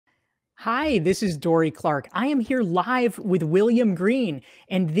Hi, this is Dorie Clark. I am here live with William Green,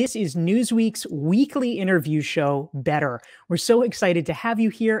 and this is Newsweek's weekly interview show, Better. We're so excited to have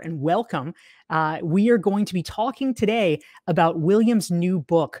you here and welcome. We are going to be talking today about William's new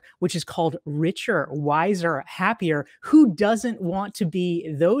book, which is called Richer, Wiser, Happier. Who doesn't want to be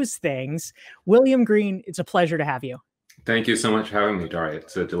those things? William Green, it's a pleasure to have you. Thank you so much for having me, Dorie.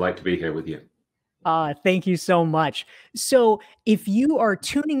 It's a delight to be here with you. Thank you so much. So, if you are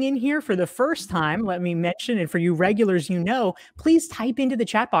tuning in here for the first time, let me mention, and for you regulars, please type into the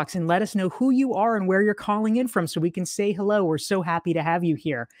chat box and let us know who you are and where you're calling in from so we can say hello. We're so happy to have you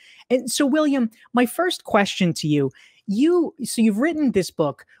here. And so, William, my first question to you. You've written this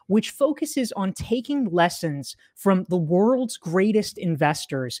book, which focuses on taking lessons from the world's greatest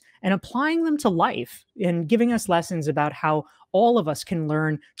investors and applying them to life and giving us lessons about how all of us can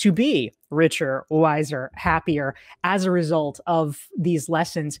learn to be richer, wiser, happier as a result of these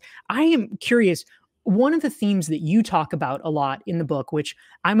lessons. I am curious, one of the themes that you talk about a lot in the book, which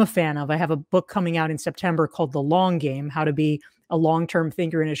I'm a fan of, I have a book coming out in September called The Long Game, How to Be a Long-Term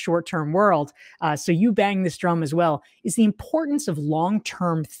Thinker in a Short-Term World. So you bang this drum as well, is the importance of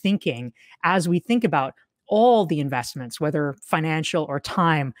long-term thinking as we think about all the investments, whether financial or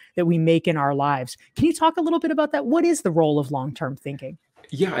time, that we make in our lives. Can you talk a little bit about that? What is the role of long-term thinking?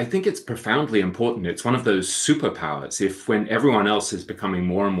 Yeah, I think it's profoundly important. It's one of those superpowers. If when everyone else is becoming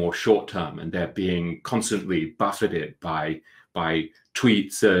more and more short-term and they're being constantly buffeted by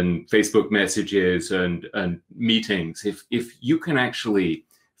tweets and Facebook messages and meetings, if you can actually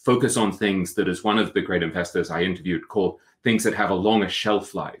focus on things that, as one of the great investors I interviewed called things that have a longer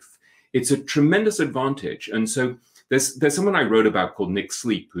shelf life, it's a tremendous advantage. And so there's someone I wrote about called Nick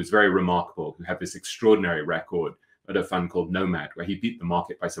Sleep, who's very remarkable, who had this extraordinary record at a fund called Nomad, where he beat the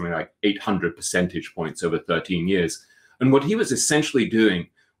market by something like 800 percentage points over 13 years. And what he was essentially doing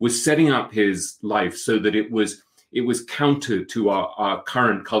was setting up his life so that it was counter to our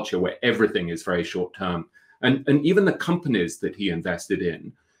current culture where everything is very short term. And even the companies that he invested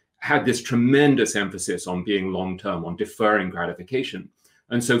in had this tremendous emphasis on being long term, on deferring gratification.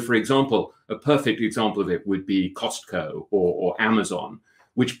 And so, for example, a perfect example of it would be Costco or Amazon,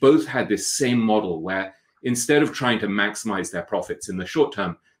 which both had this same model where instead of trying to maximize their profits in the short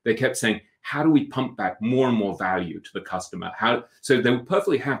term, they kept saying, how do we pump back more and more value to the customer? So they were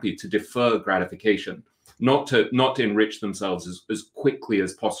perfectly happy to defer gratification, not to enrich themselves as quickly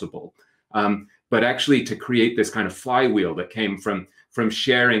as possible, but actually to create this kind of flywheel that came from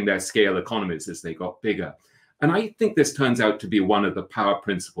sharing their scale economies as they got bigger. And I think this turns out to be one of the power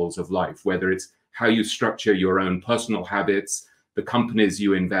principles of life, whether it's how you structure your own personal habits, the companies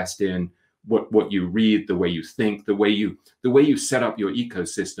you invest in, what you read, the way you think, the way you set up your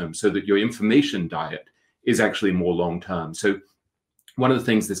ecosystem so that your information diet is actually more long-term. So one of the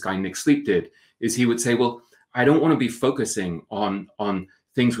things this guy Nick Sleep did is he would say, well, I don't want to be focusing on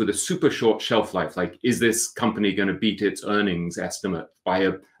things with a super short shelf life, like, is this company going to beat its earnings estimate by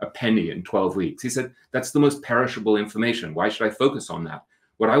a penny in 12 weeks? He said, that's the most perishable information. Why should I focus on that?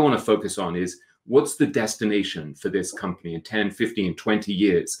 What I want to focus on is, what's the destination for this company in 10, 15, 20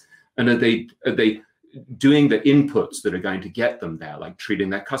 years? And are they doing the inputs that are going to get them there, like treating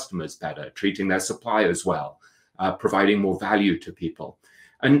their customers better, treating their suppliers well, providing more value to people?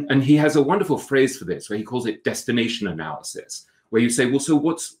 And he has a wonderful phrase for this, where he calls it destination analysis, where you say, well, so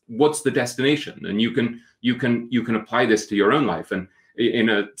what's the destination? And you can apply this to your own life. And in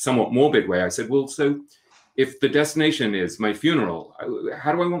a somewhat morbid way, I said, well, so if the destination is my funeral,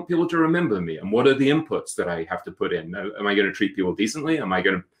 how do I want people to remember me? And what are the inputs that I have to put in? Am I going to treat people decently? Am I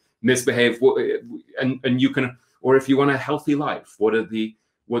going to misbehave? And you can, or if you want a healthy life,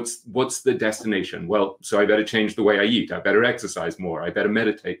 what's the destination? Well, so I better change the way I eat. I better exercise more. I better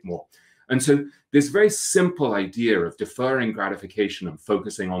meditate more. And so this very simple idea of deferring gratification and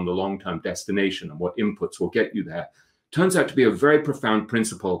focusing on the long-term destination and what inputs will get you there turns out to be a very profound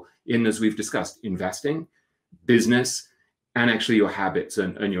principle in, as we've discussed, investing, business, and actually your habits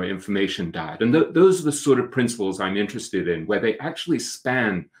and your information diet. And those are the sort of principles I'm interested in, where they actually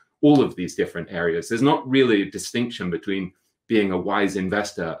span all of these different areas. There's not really a distinction between being a wise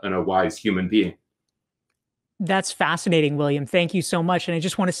investor and a wise human being. That's fascinating, William. Thank you so much. And I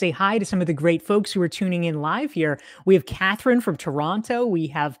just want to say hi to some of the great folks who are tuning in live here. We have Catherine from Toronto. We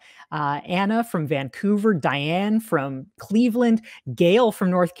have Anna from Vancouver, Diane from Cleveland, Gail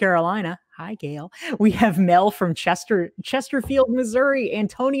from North Carolina. Hi, Gail. We have Mel from Chesterfield, Missouri.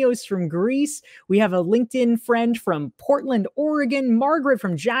 Antonio's from Greece. We have a LinkedIn friend from Portland, Oregon. Margaret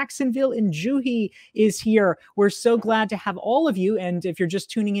from Jacksonville, and Juhi is here. We're so glad to have all of you. And if you're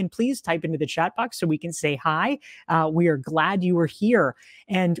just tuning in, please type into the chat box so we can say hi. We are glad you were here.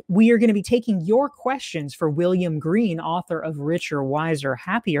 And we are going to be taking your questions for William Green, author of Richer, Wiser,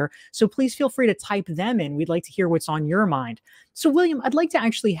 Happier. So please feel free to type them in. We'd like to hear what's on your mind. So, William, I'd like to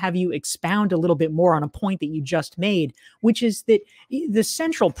actually have you expound a little bit more on a point that you just made, which is that the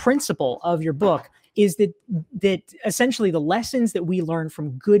central principle of your book is that essentially the lessons that we learn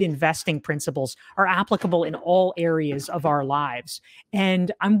from good investing principles are applicable in all areas of our lives.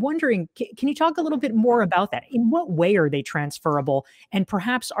 And I'm wondering, can you talk a little bit more about that? In what way are they transferable? And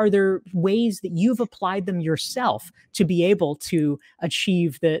perhaps are there ways that you've applied them yourself to be able to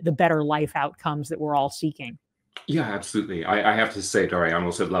achieve the better life outcomes that we're all seeking? Yeah, absolutely. I have to say, Dorie, I'm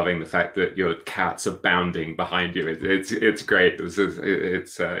also loving the fact that your cats are bounding behind you. It's great.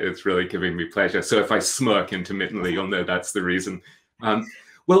 It's really giving me pleasure. So if I smirk intermittently, you'll know that's the reason.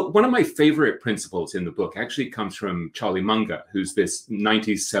 Well, one of my favorite principles in the book actually comes from Charlie Munger, who's this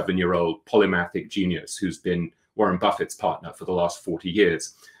 97-year-old polymathic genius who's been Warren Buffett's partner for the last 40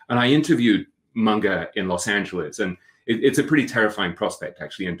 years. And I interviewed Munger in Los Angeles, and it's a pretty terrifying prospect,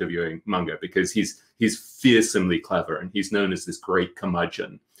 actually, interviewing Munger, because he's fearsomely clever and he's known as this great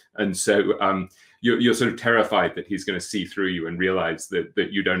curmudgeon. And so you're sort of terrified that he's going to see through you and realize that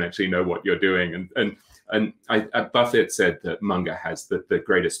you don't actually know what you're doing. And Buffett said that Munger has the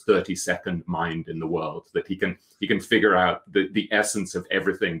greatest 30-second mind in the world, that he can figure out the essence of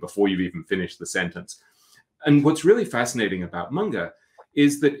everything before you've even finished the sentence. And what's really fascinating about Munger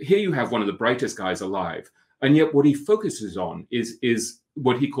is that here you have one of the brightest guys alive, and yet what he focuses on is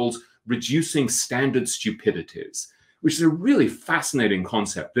what he calls reducing standard stupidities, which is a really fascinating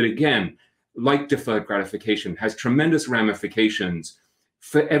concept that, again, like deferred gratification, has tremendous ramifications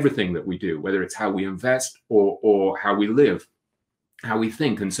for everything that we do, whether it's how we invest or how we live, how we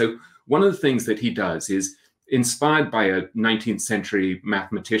think. And so one of the things that he does is, inspired by a 19th century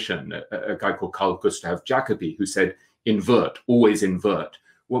mathematician, a guy called Carl Gustav Jacobi, who said, invert, always invert.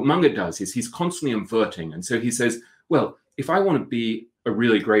 What Munger does is he's constantly inverting. And so he says, well, if I want to be a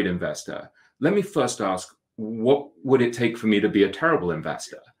really great investor, let me first ask, what would it take for me to be a terrible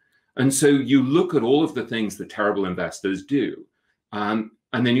investor? And so you look at all of the things that terrible investors do, and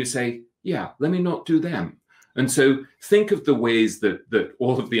then you say, yeah, let me not do them. And so think of the ways that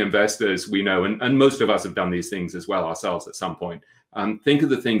all of the investors we know, and most of us have done these things as well ourselves at some point. Think of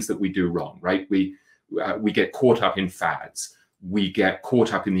the things that we do wrong, right? We get caught up in fads. We get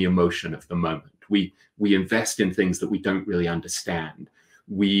caught up in the emotion of the moment. We invest in things that we don't really understand.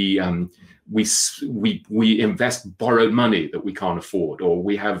 We invest borrowed money that we can't afford, or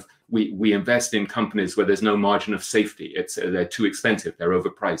we invest in companies where there's no margin of safety. They're too expensive, they're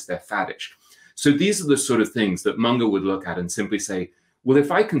overpriced, they're faddish. So these are the sort of things that Munger would look at and simply say, well,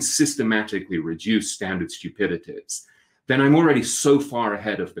 if I can systematically reduce standard stupidities, then I'm already so far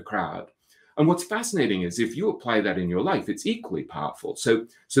ahead of the crowd. And what's fascinating is if you apply that in your life, it's equally powerful. So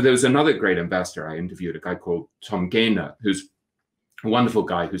there was another great investor I interviewed, a guy called Tom Gaynor, who's a wonderful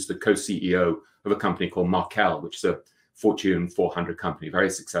guy, who's the co-CEO of a company called Markel, which is a Fortune 400 company, very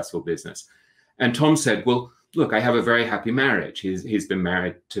successful business. And Tom said, well, look, I have a very happy marriage. He's been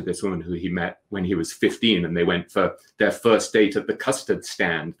married to this woman who he met when he was 15, and they went for their first date at the custard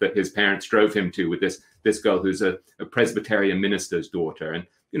stand that his parents drove him to with this girl who's a Presbyterian minister's daughter. And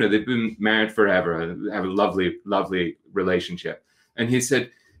they've been married forever and have a lovely, lovely relationship. And he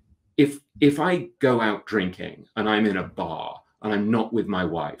said, if I go out drinking and I'm in a bar and I'm not with my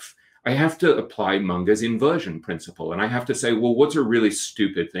wife, I have to apply Munger's inversion principle. And I have to say, well, what's a really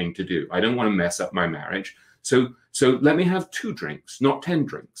stupid thing to do? I don't want to mess up my marriage. So let me have 2 drinks, not 10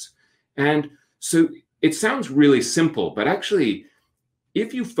 drinks. And so it sounds really simple, but actually,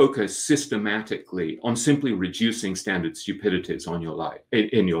 if you focus systematically on simply reducing standard stupidities in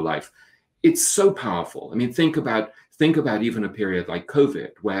your life, it's so powerful. I mean, think about even a period like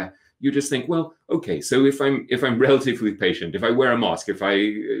COVID, where you just think, well, okay, so if I'm relatively patient, if I wear a mask, if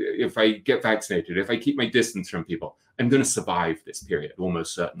I get vaccinated, if I keep my distance from people, I'm going to survive this period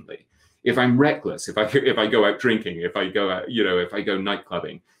almost certainly. If I'm reckless, if I go out drinking, if I go out, if I go night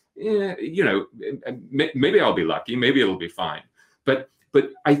clubbing, maybe I'll be lucky, maybe it'll be fine.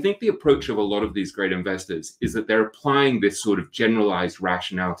 But I think the approach of a lot of these great investors is that they're applying this sort of generalized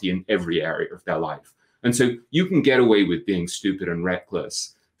rationality in every area of their life. And so you can get away with being stupid and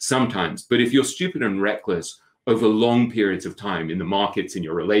reckless sometimes, but if you're stupid and reckless over long periods of time in the markets, in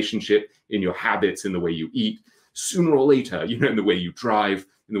your relationship, in your habits, in the way you eat, sooner or later, in the way you drive,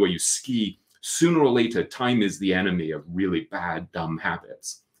 in the way you ski, sooner or later, time is the enemy of really bad, dumb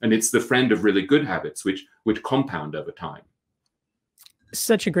habits. And it's the friend of really good habits, which compound over time.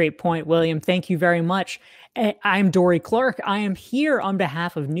 Such a great point, William. Thank you very much. I'm Dorie Clark. I am here on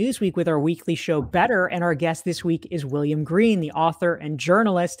behalf of Newsweek with our weekly show Better, and our guest this week is William Green, the author and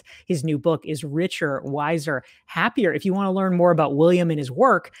journalist. His new book is Richer, Wiser, Happier. If you want to learn more about William and his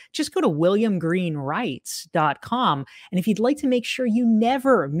work, just go to williamgreenwrites.com. And if you'd like to make sure you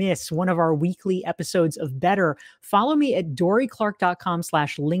never miss one of our weekly episodes of Better, follow me at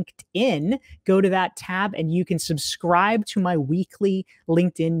dorieclark.com/LinkedIn. Go to that tab and you can subscribe to my weekly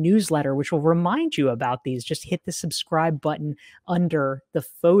LinkedIn newsletter, which will remind you about these. Just hit the subscribe button under the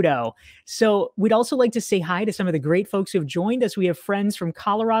photo. So we'd also like to say hi to some of the great folks who have joined us. We have friends from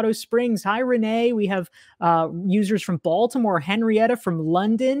Colorado Springs. Hi, Renee. We have users from Baltimore, Henrietta from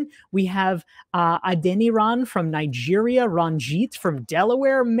London. We have Adeniran from Nigeria, Ranjit from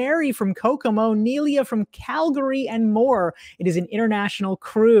Delaware, Mary from Kokomo, Nelia from Calgary, and more. It is an international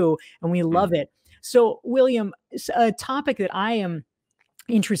crew, and we love it. So, William, a topic that I am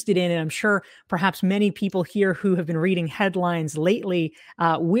interested in, and I'm sure perhaps many people here who have been reading headlines lately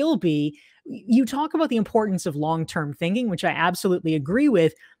will be, you talk about the importance of long-term thinking, which I absolutely agree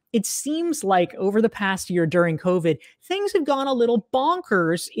with. It seems like over the past year during COVID, things have gone a little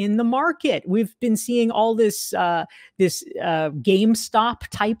bonkers in the market. We've been seeing all this GameStop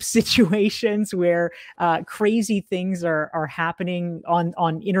type situations where crazy things are happening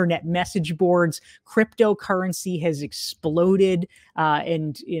on internet message boards. Cryptocurrency has exploded,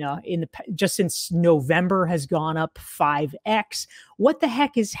 and just since November has gone up 5x. What the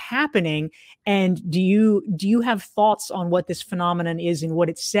heck is happening? And do you have thoughts on what this phenomenon is and what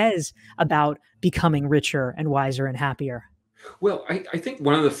it says about becoming richer and wiser and happier? Well, I think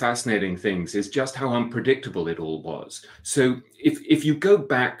one of the fascinating things is just how unpredictable it all was. So if you go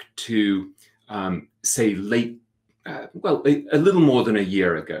back to, say, a little more than a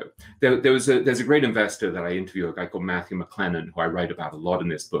year ago, there's a great investor that I interview, a guy called Matthew McLennan, who I write about a lot in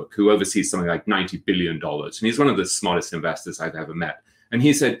this book, who oversees something like $90 billion. And he's one of the smartest investors I've ever met. And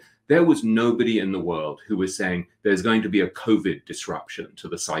he said, there was nobody in the world who was saying there's going to be a COVID disruption to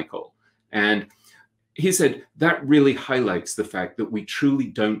the cycle. And he said that really highlights the fact that we truly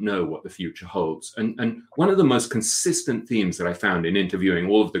don't know what the future holds. And one of the most consistent themes that I found in interviewing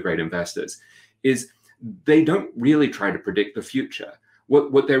all of the great investors is they don't really try to predict the future.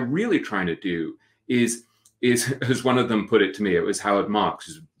 What they're really trying to do is, as one of them put it to me, it was Howard Marks,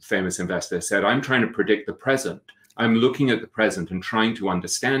 who's a famous investor, said, I'm trying to predict the present. I'm looking at the present and trying to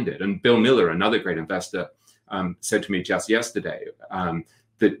understand it. And Bill Miller, another great investor, said to me just yesterday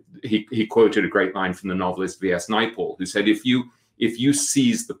that he quoted a great line from the novelist V.S. Naipaul, who said, if you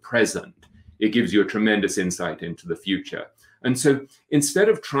seize the present, it gives you a tremendous insight into the future. And so instead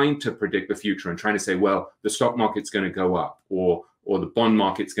of trying to predict the future and trying to say, well, the stock market's going to go up, or the bond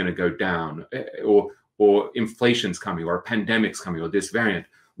market's going to go down, or inflation's coming, or a pandemic's coming, or this variant,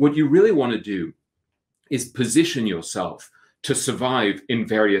 what you really want to do is position yourself to survive in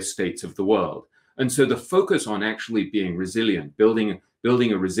various states of the world. And so the focus on actually being resilient, building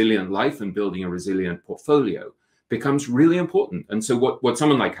a resilient life and building a resilient portfolio becomes really important. And so what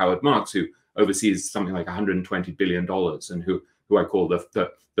someone like Howard Marks, who oversees something like $120 billion and who I call the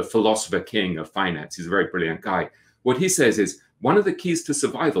philosopher king of finance, he's a very brilliant guy. What he says is one of the keys to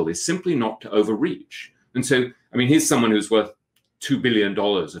survival is simply not to overreach. And so, I mean, he's someone who's worth $2 billion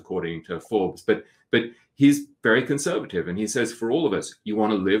according to Forbes, but he's very conservative. And he says, for all of us, you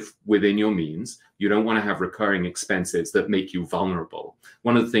want to live within your means. You don't want to have recurring expenses that make you vulnerable.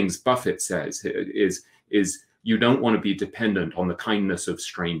 One of the things Buffett says is you don't want to be dependent on the kindness of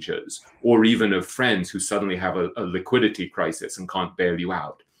strangers or even of friends who suddenly have a liquidity crisis and can't bail you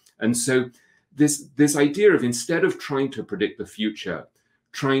out. And so this idea of, instead of trying to predict the future,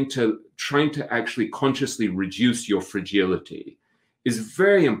 trying to actually consciously reduce your fragility is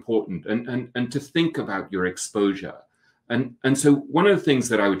very important, and to think about your exposure. And so one of the things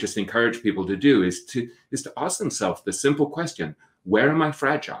that I would just encourage people to do is to ask themselves the simple question, where am I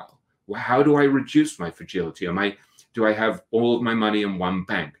fragile? How do I reduce my fragility? Do I have all of my money in one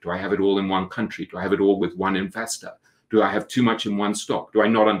bank? Do I have it all in one country? Do I have it all with one investor? Do I have too much in one stock? Do I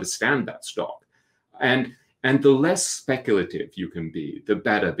not understand that stock? And the less speculative you can be, the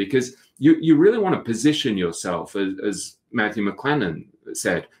better, because you really want to position yourself, as Matthew McLennan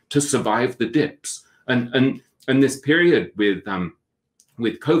said, to survive the dips. And this period with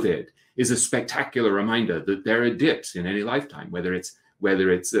COVID is a spectacular reminder that there are dips in any lifetime, whether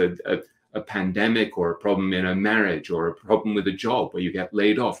it's a pandemic or a problem in a marriage or a problem with a job where you get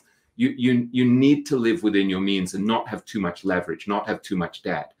laid off. You need to live within your means and not have too much leverage, not have too much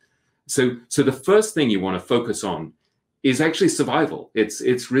debt. So the first thing you want to focus on is actually survival.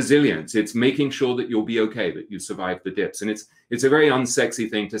 It's resilience. It's making sure that you'll be okay, that you survive the dips. And it's a very unsexy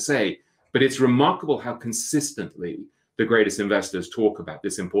thing to say, but it's remarkable how consistently the greatest investors talk about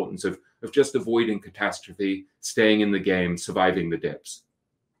this importance of just avoiding catastrophe, staying in the game, surviving the dips.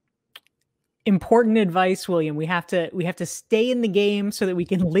 Important advice, William. We have to stay in the game so that we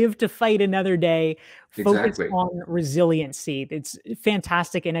can live to fight another day. Focus Exactly. on resiliency. It's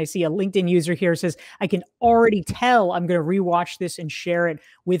fantastic. And I see a LinkedIn user here says, I can already tell I'm going to rewatch this and share it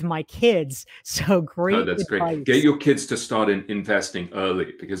with my kids. So great. Oh, that's advice. great. Get your kids to start investing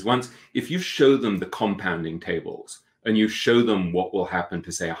early, because if you show them the compounding tables and you show them what will happen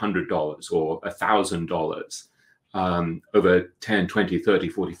to say $100 or $1,000 over 10, 20, 30,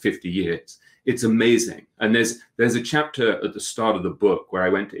 40, 50 years, it's amazing. And there's a chapter at the start of the book where I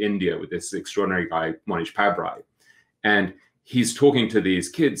went to India with this extraordinary guy, Monish Pabrai, and he's talking to these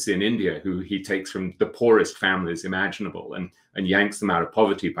kids in India who he takes from the poorest families imaginable and yanks them out of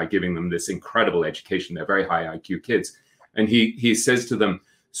poverty by giving them this incredible education. They're very high IQ kids. And he says to them,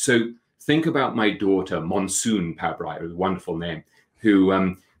 so think about my daughter, Monsoon Pabrai, a wonderful name, who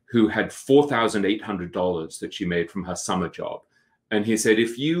had $4,800 that she made from her summer job. And he said,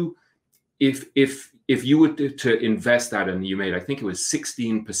 if you were to invest that and you made, I think it was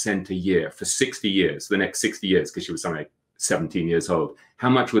 16% a year for 60 years, the next 60 years, because she was something like 17 years old, how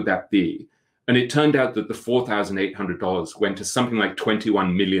much would that be? And it turned out that the $4,800 went to something like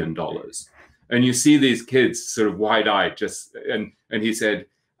 $21 million. And you see these kids sort of wide-eyed, and he said,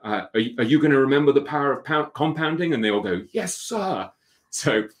 are you going to remember the power of compounding? And they all go, yes, sir.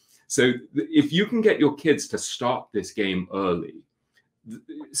 So if you can get your kids to start this game early,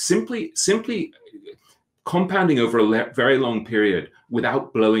 simply compounding over a very long period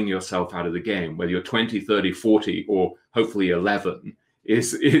without blowing yourself out of the game, whether you're 20, 30, 40, or hopefully 11,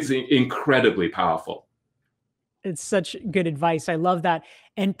 is incredibly powerful. It's such good advice. I love that.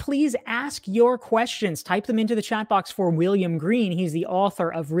 And please ask your questions. Type them into the chat box for William Green. He's the author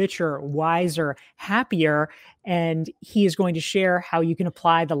of Richer, Wiser, Happier. And he is going to share how you can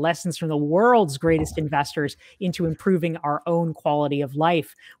apply the lessons from the world's greatest investors into improving our own quality of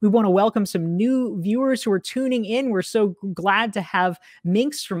life. We want to welcome some new viewers who are tuning in. We're so glad to have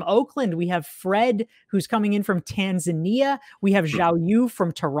Minx from Oakland. We have Fred, who's coming in from Tanzania. We have Zhao Yu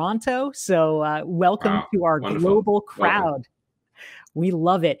from Toronto. So welcome to our global crowd. Welcome. We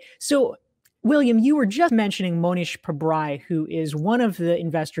love it. So, William, you were just mentioning Monish Pabrai, who is one of the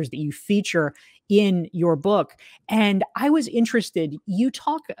investors that you feature in your book. And I was interested, you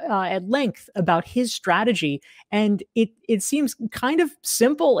talk at length about his strategy, and it seems kind of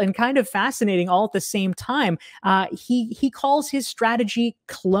simple and kind of fascinating all at the same time. He calls his strategy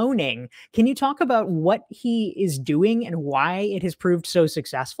cloning. Can you talk about what he is doing and why it has proved so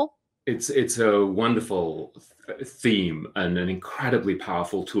successful? It's a wonderful theme and an incredibly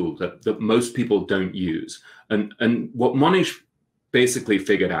powerful tool that most people don't use. And what Monish basically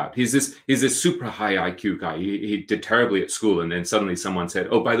figured out, he's this super high IQ guy. He did terribly at school, and then suddenly someone said,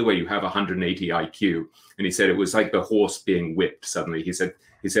 oh, by the way, you have 180 IQ. And he said it was like the horse being whipped suddenly. He said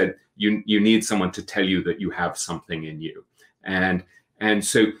you need someone to tell you that you have something in you. And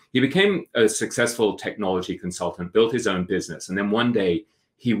so he became a successful technology consultant, built his own business, and then one day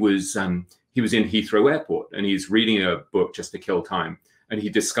he was in Heathrow Airport, and he's reading a book just to kill time, and he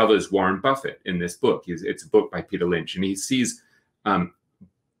discovers Warren Buffett in this book. It's a book by Peter Lynch, and he sees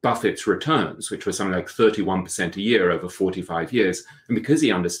Buffett's returns, which were something like 31% a year over 45 years. And because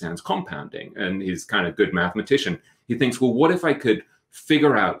he understands compounding and he's kind of a good mathematician, he thinks, well, what if I could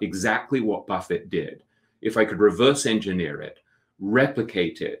figure out exactly what Buffett did? If I could reverse engineer it,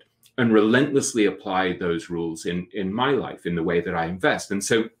 replicate it, and relentlessly apply those rules in my life, in the way that I invest. And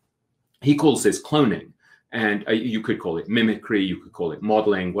so he calls this cloning. And you could call it mimicry, you could call it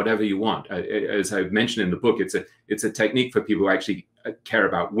modeling, whatever you want. As I mentioned in the book, it's a technique for people who actually care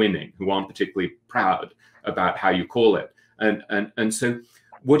about winning, who aren't particularly proud about how you call it. And so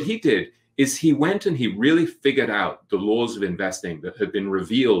what he did is he went and he really figured out the laws of investing that had been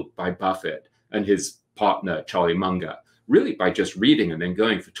revealed by Buffett and his partner, Charlie Munger, really by just reading and then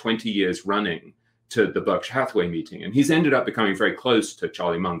going for 20 years running to the Berkshire Hathaway meeting. And he's ended up becoming very close to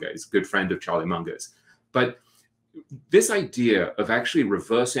Charlie Munger. He's a good friend of Charlie Munger's. But this idea of actually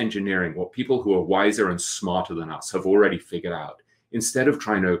reverse engineering what people who are wiser and smarter than us have already figured out, instead of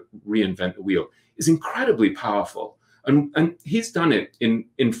trying to reinvent the wheel, is incredibly powerful. And he's done it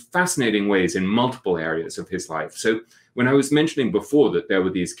in fascinating ways in multiple areas of his life. So when I was mentioning before that there were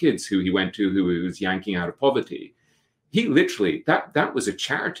these kids who he went to who he was yanking out of poverty, he literally, that was a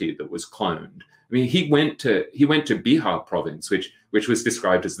charity that was cloned. I mean, he went to Bihar province, which was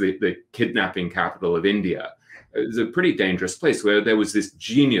described as the kidnapping capital of India. It was a pretty dangerous place where there was this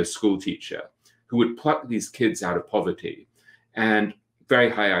genius school teacher who would pluck these kids out of poverty, and very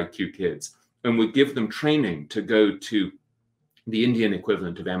high IQ kids, and would give them training to go to the Indian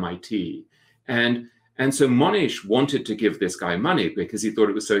equivalent of MIT. And so Monish wanted to give this guy money because he thought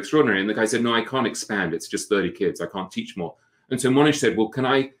it was so extraordinary. And the guy said, no, I can't expand. It's just 30 kids. I can't teach more. And so Monish said, well, can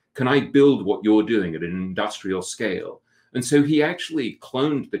I build what you're doing at an industrial scale? And so he actually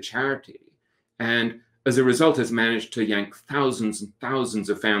cloned the charity, and as a result has managed to yank thousands and thousands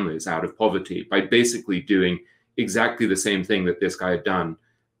of families out of poverty by basically doing exactly the same thing that this guy had done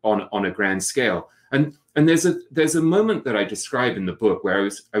on a grand scale. And there's a moment that I describe in the book where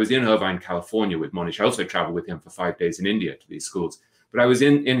I was in Irvine, California with Monish. I also traveled with him for 5 days in India to these schools. But I was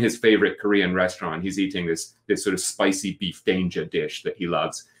in his favorite Korean restaurant. He's eating this sort of spicy beef danger dish that he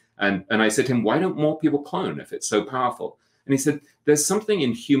loves. And I said to him, why don't more people clone if it's so powerful? And he said, there's something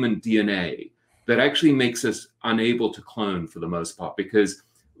in human DNA that actually makes us unable to clone for the most part, because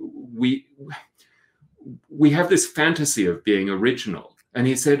we have this fantasy of being original. And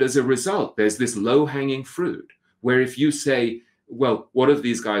he said, as a result, there's this low-hanging fruit where if you say, well, what have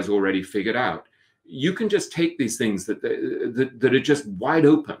these guys already figured out? You can just take these things that are just wide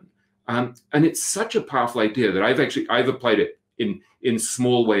open. And it's such a powerful idea that I've applied it in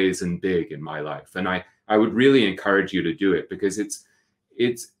small ways and big in my life. And I would really encourage you to do it, because it's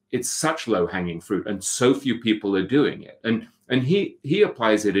such low-hanging fruit and so few people are doing it. And he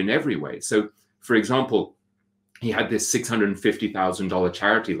applies it in every way. So, for example, he had this $650,000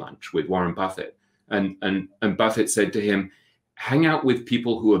 charity lunch with Warren Buffett. And Buffett said to him, hang out with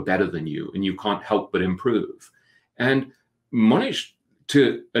people who are better than you and you can't help but improve. And Monish,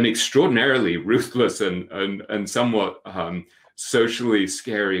 to an extraordinarily ruthless and somewhat socially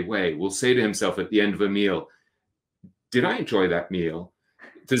scary way, will say to himself at the end of a meal, did I enjoy that meal?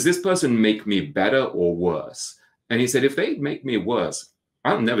 Does this person make me better or worse? And he said, if they make me worse,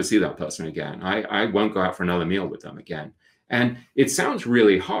 I'll never see that person again. I won't go out for another meal with them again. And it sounds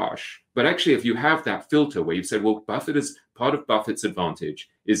really harsh, but actually, if you have that filter where you've said, well, Buffett is part of Buffett's advantage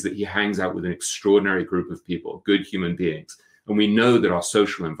is that he hangs out with an extraordinary group of people, good human beings. And we know that our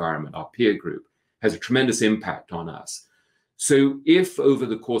social environment, our peer group, has a tremendous impact on us. So if over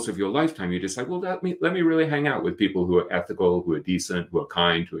the course of your lifetime, you decide, well, let me really hang out with people who are ethical, who are decent, who are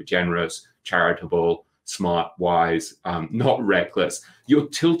kind, who are generous, charitable, smart, wise, not reckless, you're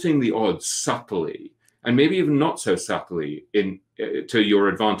tilting the odds subtly, and maybe even not so subtly, to your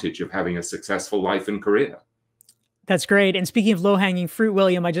advantage of having a successful life and career. That's great. And speaking of low-hanging fruit,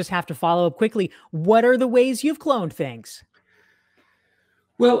 William, I just have to follow up quickly. What are the ways you've cloned things?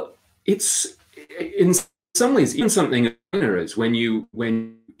 Well, it's in some ways even something is when you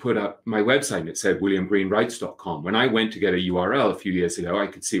put up my website and it said williamgreenwrites.com. When I went to get a URL a few years ago, I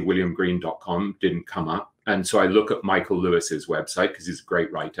could see williamgreen.com didn't come up. And so I look at Michael Lewis's website because he's a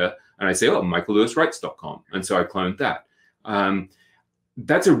great writer. And I say, oh, michaellewiswrites.com. And so I cloned that.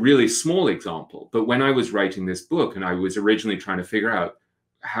 That's a really small example. But when I was writing this book and I was originally trying to figure out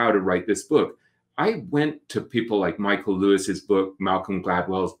how to write this book, I went to people like Michael Lewis's book, Malcolm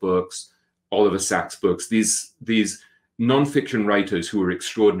Gladwell's books, Oliver Sacks' books, these nonfiction writers who were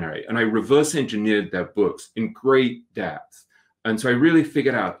extraordinary. And I reverse engineered their books in great depth. And so I really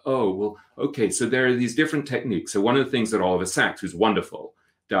figured out, oh, well, okay, so there are these different techniques. So one of the things that Oliver Sacks, who's wonderful,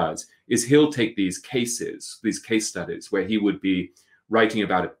 does is he'll take these cases, these case studies, where he would be writing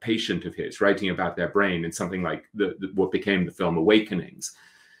about a patient of his, writing about their brain in something like what became the film Awakenings.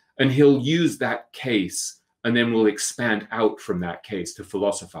 And he'll use that case and then will expand out from that case to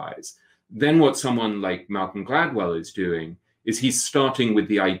philosophize. Then what someone like Malcolm Gladwell is doing is he's starting with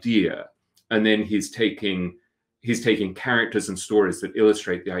the idea, and then he's taking characters and stories that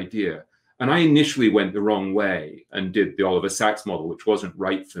illustrate the idea. And I initially went the wrong way and did the Oliver Sacks model, which wasn't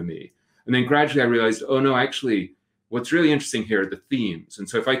right for me. And then gradually I realized, oh no, actually, what's really interesting here are the themes. And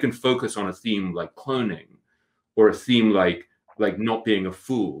so if I can focus on a theme like cloning, or a theme like not being a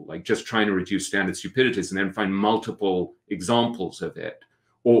fool, like just trying to reduce standard stupidities and then find multiple examples of it,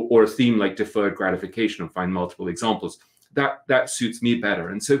 or a theme like deferred gratification and find multiple examples, that suits me better.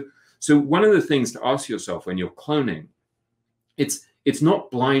 And so one of the things to ask yourself when you're cloning, it's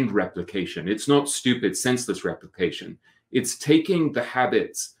not blind replication. It's not stupid, senseless replication. It's taking the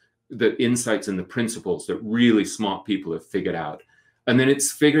habits, the insights, and the principles that really smart people have figured out. And then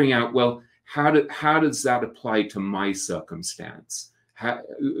it's figuring out, well, how does that apply to my circumstance?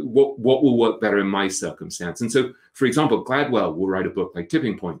 What will work better in my circumstance? And so, for example, Gladwell will write a book like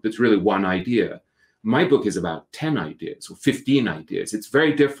Tipping Point that's really one idea. My book is about 10 ideas or 15 ideas. It's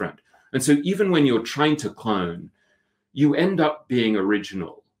very different. And so even when you're trying to clone, you end up being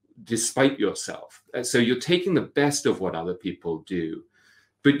original despite yourself. So you're taking the best of what other people do,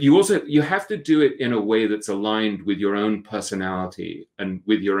 but you have to do it in a way that's aligned with your own personality and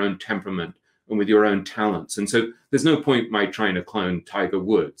with your own temperament and with your own talents. And so there's no point my trying to clone Tiger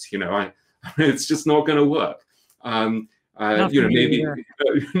Woods. It's just not going to work. Maybe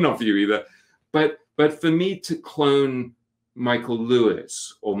not for you either. But for me to clone Michael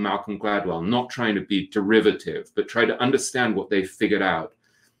Lewis or Malcolm Gladwell, not trying to be derivative, but try to understand what they figured out,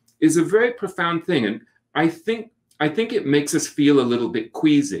 is a very profound thing. And I think it makes us feel a little bit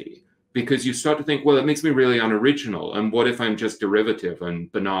queasy, because you start to think, well, it makes me really unoriginal. And what if I'm just derivative and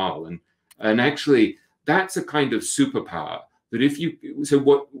banal? And actually, that's a kind of superpower that so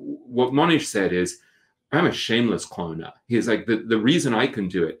what Monish said is, I'm a shameless cloner. He's like, the reason I can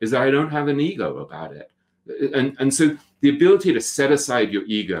do it is that I don't have an ego about it. And so the ability to set aside your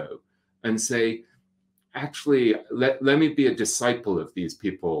ego and say, actually, let me be a disciple of these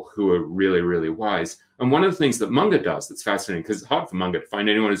people who are really, really wise. And one of the things that Munger does that's fascinating, because it's hard for Munger to find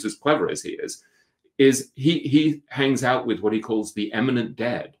anyone who's as clever as he is he hangs out with what he calls the eminent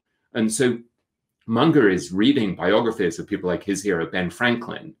dead. And so Munger is reading biographies of people like his hero, Ben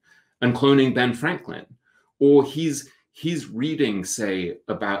Franklin, and cloning Ben Franklin. Or he's reading, say,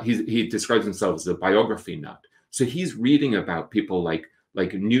 about, he describes himself as a biography nut. So he's reading about people like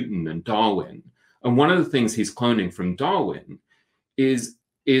Newton and Darwin. And one of the things he's cloning from Darwin is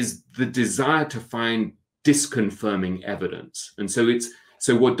the desire to find disconfirming evidence. And so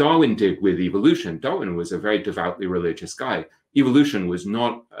what Darwin did with evolution, Darwin was a very devoutly religious guy. Evolution was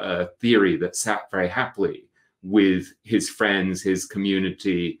not a theory that sat very happily with his friends, his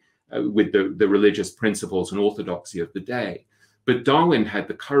community, with the religious principles and orthodoxy of the day. But Darwin had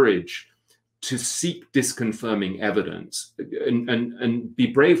the courage to seek disconfirming evidence and be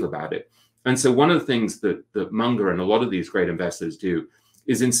brave about it. And so one of the things that Munger and a lot of these great investors do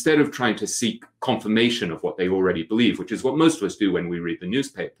is, instead of trying to seek confirmation of what they already believe, which is what most of us do when we read the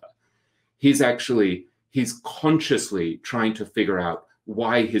newspaper, he's consciously trying to figure out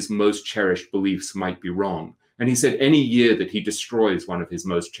why his most cherished beliefs might be wrong. And he said any year that he destroys one of his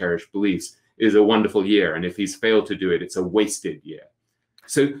most cherished beliefs is a wonderful year. And if he's failed to do it, it's a wasted year.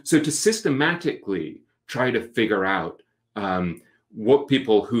 So to systematically try to figure out what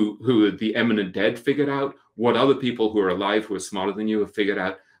people who are the eminent dead figured out, what other people who are alive who are smarter than you have figured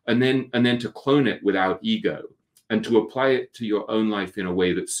out, and then to clone it without ego and to apply it to your own life in a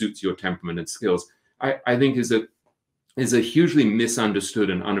way that suits your temperament and skills, I think is a hugely misunderstood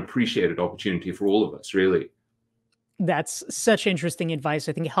and unappreciated opportunity for all of us, really. That's such interesting advice.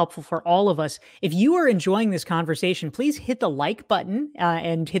 I think helpful for all of us. If you are enjoying this conversation, please hit the like button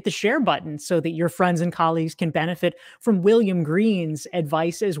and hit the share button so that your friends and colleagues can benefit from William Green's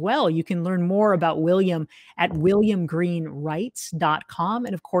advice as well. You can learn more about William at williamgreenwrites.com.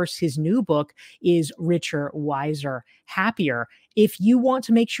 And of course, his new book is Richer, Wiser, Happier. If you want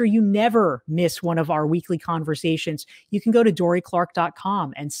to make sure you never miss one of our weekly conversations, you can go to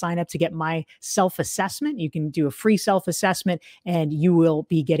dorieclark.com and sign up to get my self-assessment. You can do a free self-assessment and you will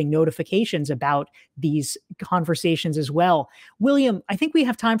be getting notifications about these conversations as well. William, I think we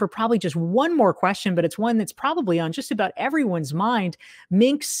have time for probably just one more question, but it's one that's probably on just about everyone's mind.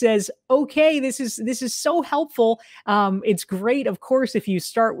 Mink says, okay, this is so helpful. It's great, of course, if you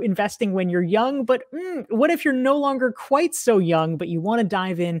start investing when you're young, but what if you're no longer quite so young, but you want to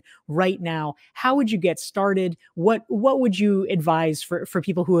dive in right now? How would you get started? What would you advise for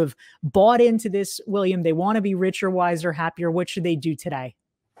people who have bought into this, William? They want to be richer, wiser, happier. What should they do today?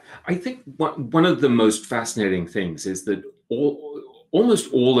 I think one of the most fascinating things is that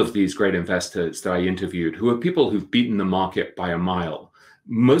almost all of these great investors that I interviewed, who are people who've beaten the market by a mile,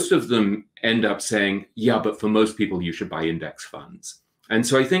 most of them end up saying, yeah, but for most people, you should buy index funds. And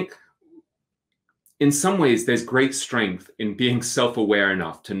so I think in some ways, there's great strength in being self-aware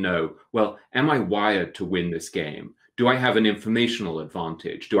enough to know, well, am I wired to win this game? Do I have an informational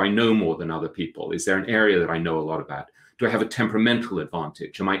advantage? Do I know more than other people? Is there an area that I know a lot about? Do I have a temperamental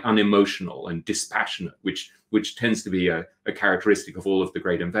advantage? Am I unemotional and dispassionate, which tends to be a characteristic of all of the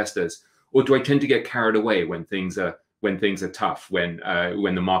great investors? Or do I tend to get carried away when things are tough, when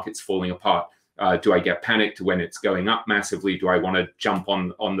the market's falling apart? Do I get panicked when it's going up massively? Do I want to jump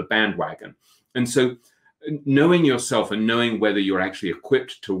on the bandwagon? And so knowing yourself and knowing whether you're actually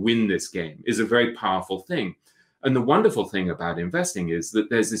equipped to win this game is a very powerful thing. And the wonderful thing about investing is that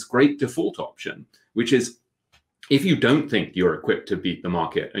there's this great default option, which is if you don't think you're equipped to beat the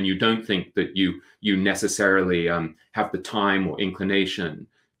market and you don't think that you necessarily have the time or inclination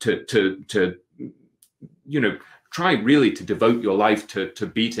to try really to devote your life to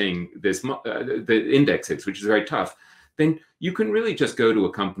beating the indexes, which is very tough, then you can really just go to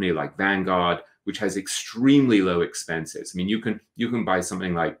a company like Vanguard, which has extremely low expenses. I mean, you can buy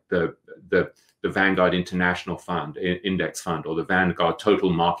something like the Vanguard International Fund Index Fund, or the Vanguard Total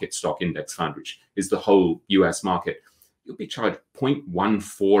Market Stock Index Fund, which is the whole US market. You'll be charged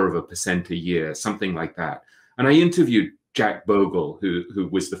 0.14% a year, something like that. And I interviewed Jack Bogle, who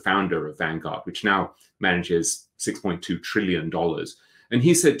was the founder of Vanguard, which now manages $6.2 trillion. And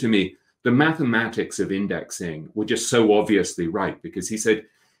he said to me, the mathematics of indexing were just so obviously right, because he said,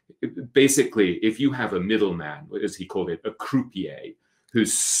 basically, if you have a middleman, as he called it, a croupier,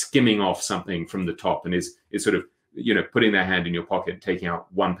 who's skimming off something from the top and is sort of, putting their hand in your pocket and taking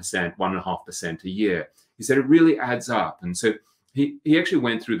out 1%, 1.5% a year, he said it really adds up. And so he actually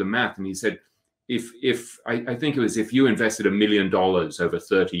went through the math, and he said, I think it was, if you invested $1 million over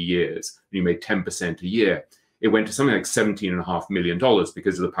 30 years and you made 10% a year, it went to something like $17.5 million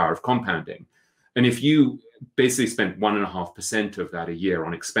because of the power of compounding. And if you basically spent 1.5% of that a year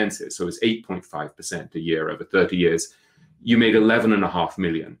on expenses, so it's 8.5% a year over 30 years, you made $11.5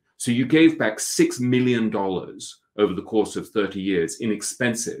 million. So you gave back $6 million over the course of 30 years in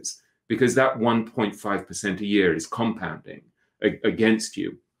expenses, because that 1.5% a year is compounding against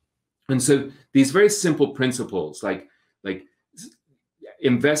you. And so these very simple principles, like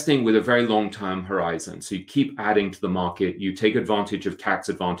investing with a very long-term horizon, so you keep adding to the market, you take advantage of tax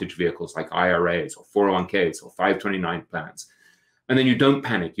advantage vehicles like IRAs or 401ks or 529 plans, and then you don't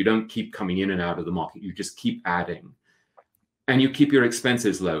panic, you don't keep coming in and out of the market, you just keep adding, and you keep your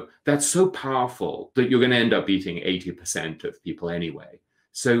expenses low. That's so powerful that you're going to end up beating 80% of people anyway.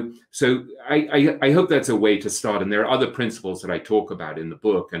 So I hope that's a way to start. And there are other principles that I talk about in the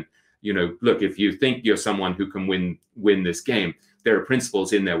book. And look, if you think you're someone who can win this game, there are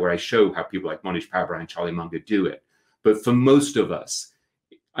principles in there where I show how people like Monish Pabrai and Charlie Munger do it. But for most of us,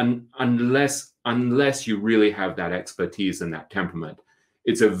 unless you really have that expertise and that temperament,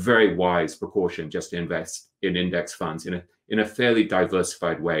 it's a very wise precaution just to invest in index funds in a fairly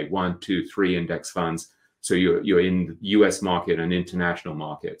diversified way, 1, 2, 3 index funds. So you're in US market and international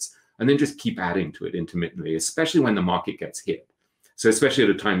markets, and then just keep adding to it intermittently, especially when the market gets hit. So especially at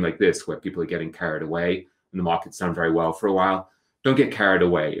a time like this where people are getting carried away and the market's done very well for a while, don't get carried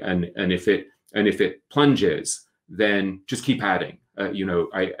away. And if it plunges, then just keep adding.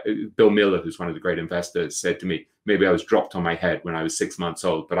 Bill Miller, who's one of the great investors, said to me, maybe I was dropped on my head when I was 6 months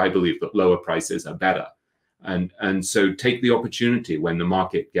old, but I believe that lower prices are better. And so take the opportunity when the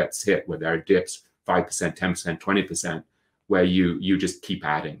market gets hit, where there are dips, 5%, 10%, 20%, where you just keep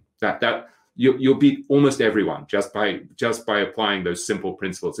adding. That you'll beat almost everyone just by applying those simple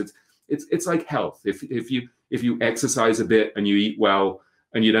principles. It's like health. If you exercise a bit and you eat well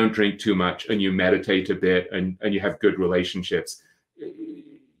and you don't drink too much and you meditate a bit and you have good relationships,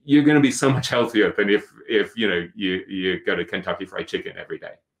 you're going to be so much healthier than if you go to Kentucky Fried Chicken every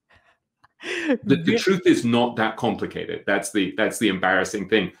day. The truth is not that complicated. That's the embarrassing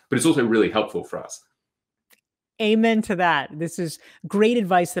thing, but it's also really helpful for us. Amen to that. This is great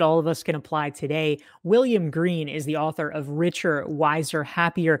advice that all of us can apply today. William Green is the author of Richer, Wiser,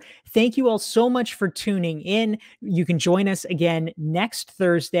 Happier. Thank you all so much for tuning in. You can join us again next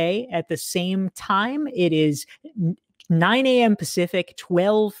Thursday at the same time. It is 9 a.m. Pacific,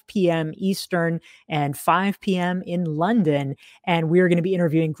 12 p.m. Eastern, and 5 p.m. in London. And we're going to be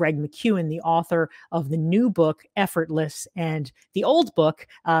interviewing Greg McKeown, the author of the new book, Effortless, and the old book,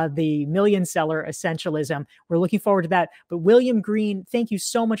 The Million Seller Essentialism. We're looking forward to that. But William Green, thank you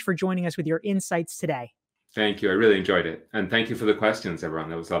so much for joining us with your insights today. Thank you. I really enjoyed it. And thank you for the questions, everyone.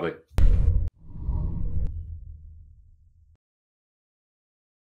 That was lovely.